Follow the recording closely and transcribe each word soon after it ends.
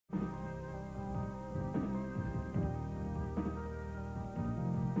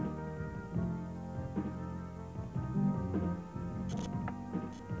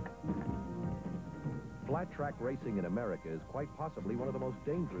Flat track racing in America is quite possibly one of the most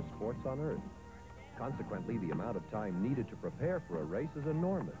dangerous sports on earth. Consequently, the amount of time needed to prepare for a race is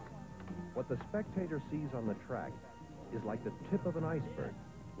enormous. What the spectator sees on the track is like the tip of an iceberg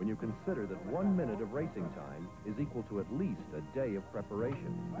when you consider that 1 minute of racing time is equal to at least a day of preparation.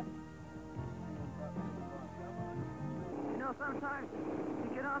 You know, sometimes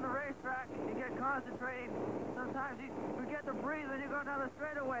you get on the racetrack, you get concentrated. Sometimes you forget to breathe when you go down the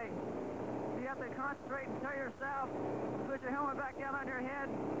straightaway. You have to concentrate and tell yourself, put your helmet back down on your head,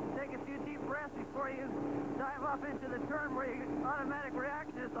 take a few deep breaths before you dive off into the turn where your automatic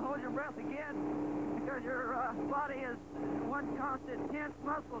reaction is to hold your breath again, because your body is one constant tense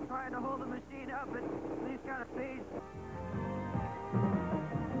muscle trying to hold the machine up at these kind of speeds.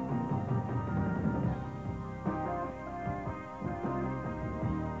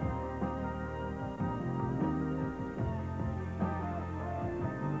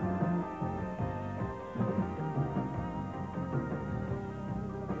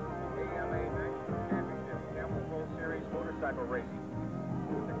 Motorcycle racing.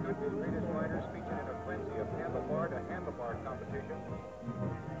 The country's greatest riders featured in a frenzy of handlebar-to-handlebar competition.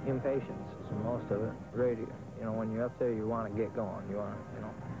 Impatience is most of it. Ready, you know, when you're up there, you want to get going. You want to, you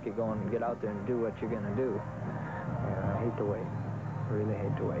know, get going and get out there and do what you're going to do. And I hate to wait. Really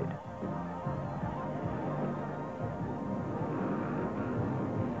hate to wait.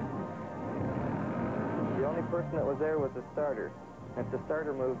 The only person that was there was the starter. If the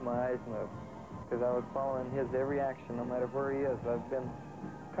starter moved, my eyes moved, because I was following his every action, no matter where he is. I've been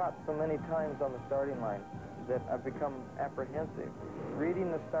caught so many times on the starting line that I've become apprehensive.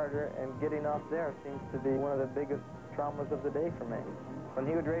 Reading the starter and getting off there seems to be one of the biggest traumas of the day for me. When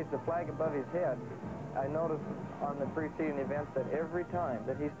he would raise the flag above his head, I noticed on the preceding events that every time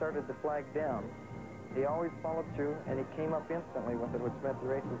that he started the flag down, he always followed through, and he came up instantly with it, which meant the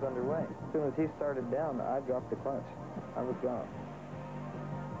race was underway. As soon as he started down, I dropped the clutch. I was gone.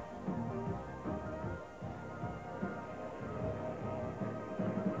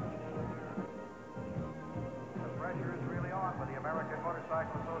 For the American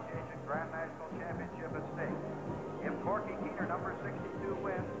Motorcycle Association Grand National Championship at stake. If Corky Keener, number 62,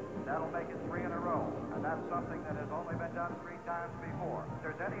 wins, that'll make it 3 in a row. And that's something that has only been done 3 times before. If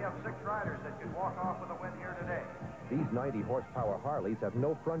there's any of 6 riders that could walk off with a win here today. These 90-horsepower Harleys have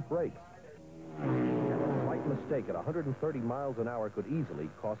no front brakes. And a slight mistake at 130 miles an hour could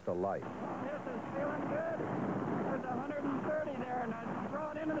easily cost a life. This is feeling good. There's 130 there, and I throw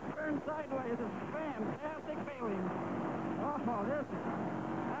it into the turn sideways. It's fantastic feeling. Oh, this is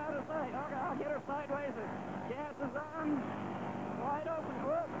out of sight. Okay, I'll get her sideways. The gas is on. Wide open.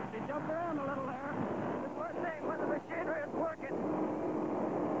 Whoops, she jumped around a little there. It's one thing when the machinery is working.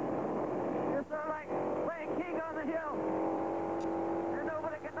 It's sort of like playing king on the hill. And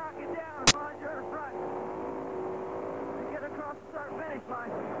nobody can knock you down as long as you're in front. You get across the start-finish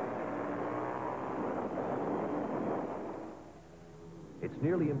line. It's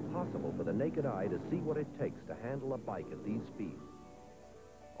nearly impossible for the naked eye to see what it takes to handle a bike at these speeds.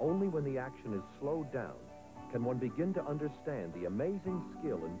 Only when the action is slowed down can one begin to understand the amazing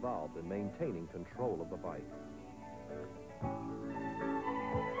skill involved in maintaining control of the bike.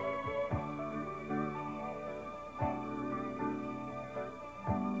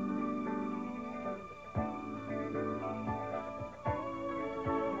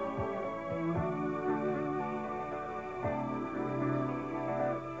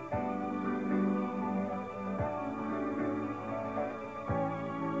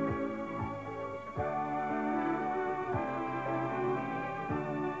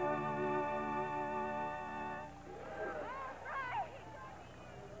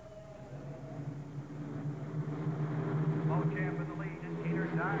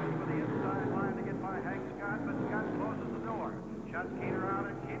 Dives for the inside line to get by Hank Scott, but Scott closes the door. Shuts Keener out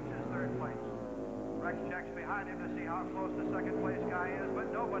and keeps his 3rd place. Rex checks behind him to see how close the 2nd place guy is,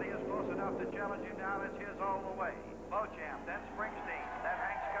 but nobody is close enough to challenge him now. It's his all the way. Beauchamp, then Springsteen, then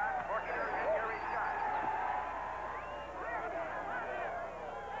Hank Scott, Corkiner, and Gary Scott.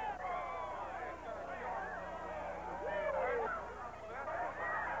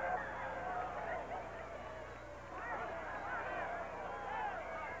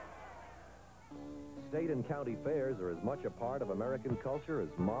 State and county fairs are as much a part of American culture as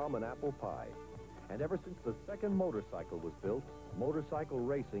mom and apple pie. And ever since the second motorcycle was built, motorcycle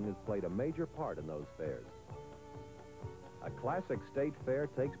racing has played a major part in those fairs. A classic state fair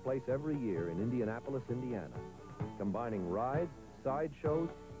takes place every year in Indianapolis, Indiana, combining rides, sideshows,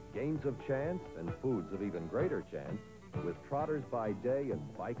 games of chance, and foods of even greater chance, with trotters by day and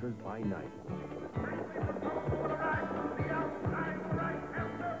bikers by night.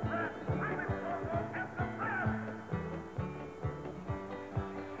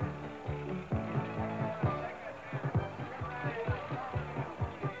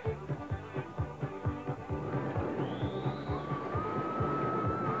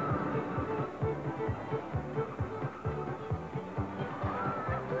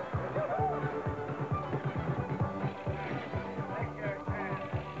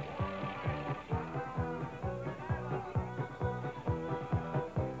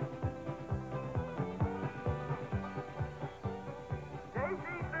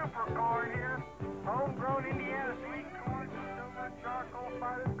 for corn here. Homegrown Indiana sweet corn, sugar, charcoal,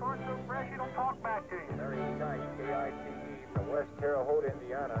 fighters, corn so fresh it'll talk back to you. Larry Kite, KITE from West Terre Haute,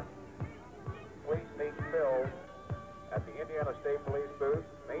 Indiana. Fleece meets Phil at the Indiana State Police booth,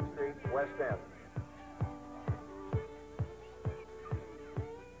 Main Street, West End.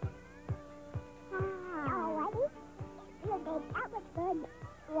 That was good.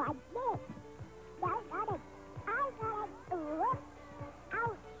 Like this. I got it. Ooh.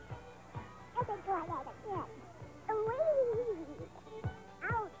 Ouch. I can try that again. Whee.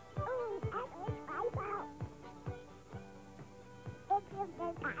 Ouch. Ooh, that was right out. If you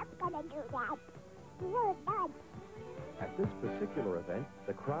think I'm gonna do that, you're done. At this particular event,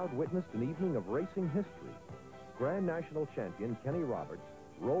 the crowd witnessed an evening of racing history. Grand National Champion Kenny Roberts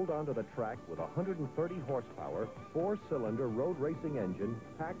rolled onto the track with a 130 horsepower, 4-cylinder road racing engine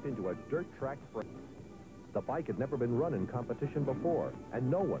packed into a dirt track frame. The bike had never been run in competition before, and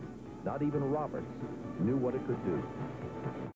no one, not even Roberts, knew what it could do.